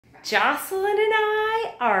Jocelyn and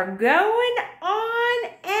I are going on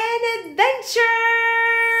an adventure.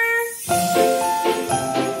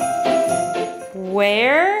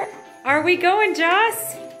 Where are we going,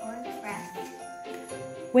 Joss? Polar Express.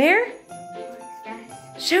 Where? Polar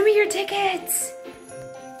Express. Show me your tickets.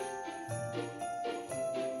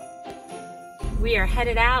 We are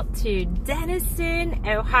headed out to Dennison,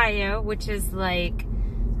 Ohio, which is like,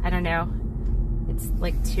 I don't know, it's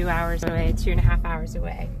like 2 hours away, 2.5 hours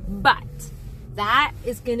away. But that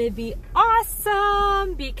is gonna be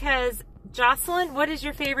awesome because, Jocelyn, what is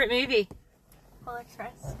your favorite movie? Polar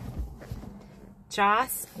Express.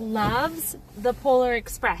 Joss loves the Polar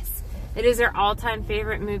Express. It is our all-time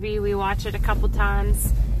favorite movie. We watch it a couple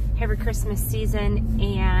times every Christmas season,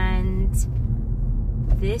 and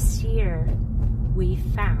this year we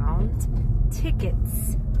found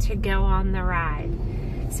tickets to go on the ride.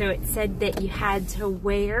 So it said that you had to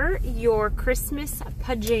wear your Christmas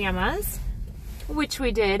pajamas, which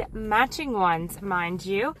we did, matching ones, mind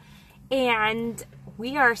you. And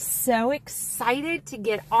we are so excited to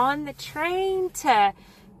get on the train to,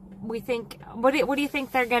 we think, what do you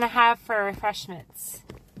think they're gonna have for refreshments?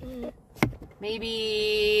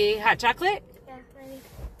 Maybe hot chocolate? Yeah, maybe.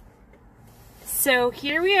 So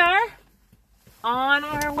here we are on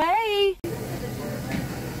our way.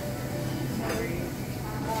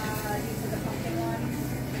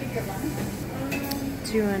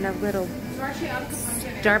 Doing a little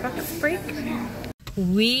Starbucks break.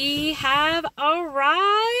 We have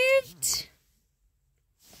arrived.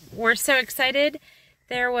 We're so excited.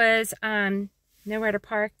 There was nowhere to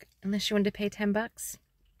park unless you wanted to pay 10 bucks.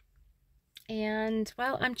 And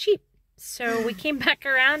well, I'm cheap. So we came back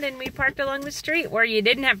around and we parked along the street where you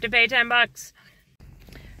didn't have to pay 10 bucks.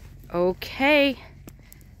 Okay,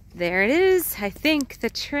 there it is. I think the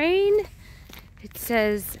train, it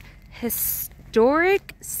says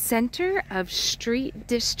Historic Center of Street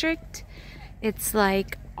District. It's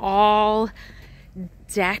like all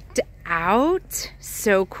decked out.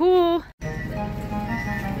 So cool.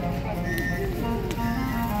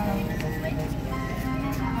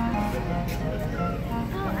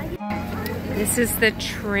 This is the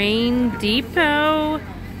train depot.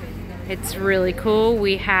 It's really cool.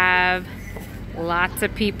 We have lots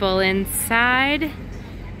of people inside,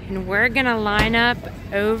 and we're gonna line up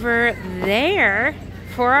over there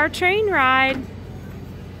for our train ride.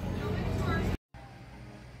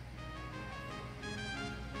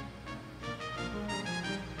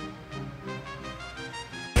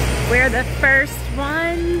 We're the first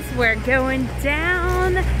ones. We're going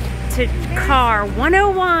down to car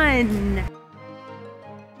 101.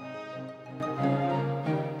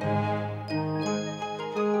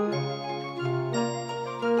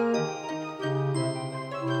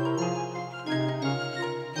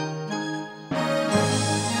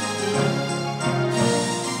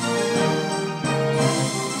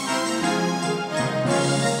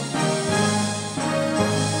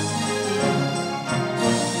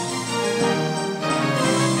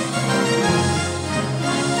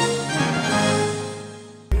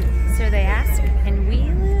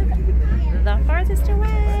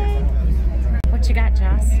 Away. What you got,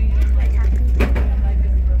 Joss?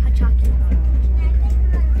 Hot chocolate.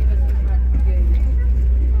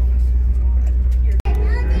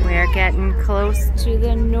 We're getting close to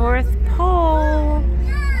the North Pole.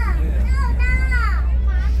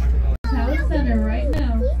 Town Center right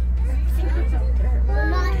now. We're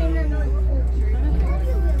not in the North Pole.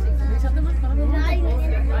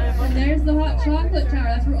 And there's the hot chocolate tower.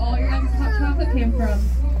 That's where all your guys' hot chocolate came from.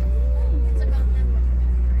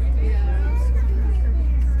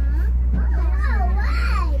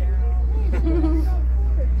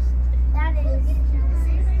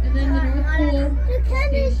 And then the North Pole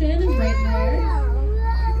station is right there.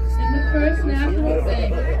 And the first national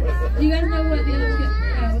thing. Do you guys know what the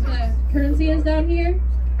currency is down here?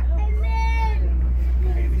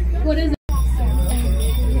 What is it?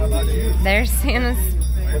 There's Santa's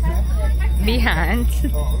behind.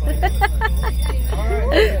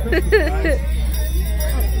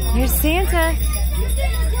 Here's Santa.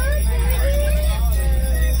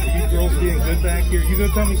 You girls being good back here. You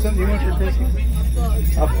gonna tell me something you want for Christmas?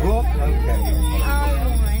 A book? Okay.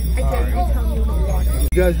 You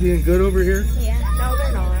guys being good over here? Yeah. No,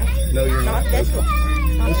 they're not. No, you're not. Not this one.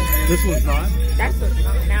 This one's not? That's what's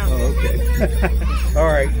not now. Oh, okay. All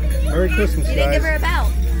right. Merry Christmas, You didn't give her guys. a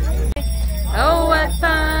belt. Oh, what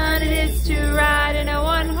fun it is to ride in a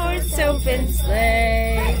one-horse open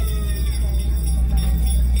sleigh.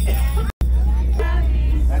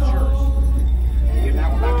 That's yours. Give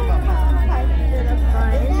that one back to Mama.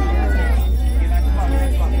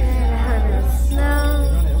 Snow.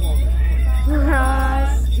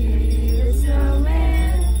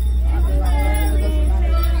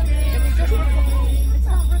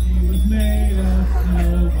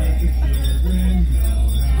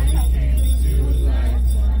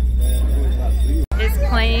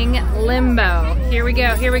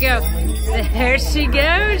 go. There she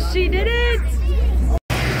goes. She did it.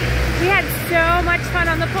 We had so much fun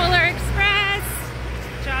on the Polar Express.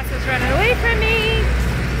 Joss was running away from me,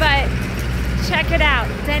 but check it out.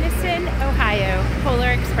 Dennison, Ohio, Polar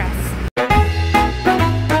Express.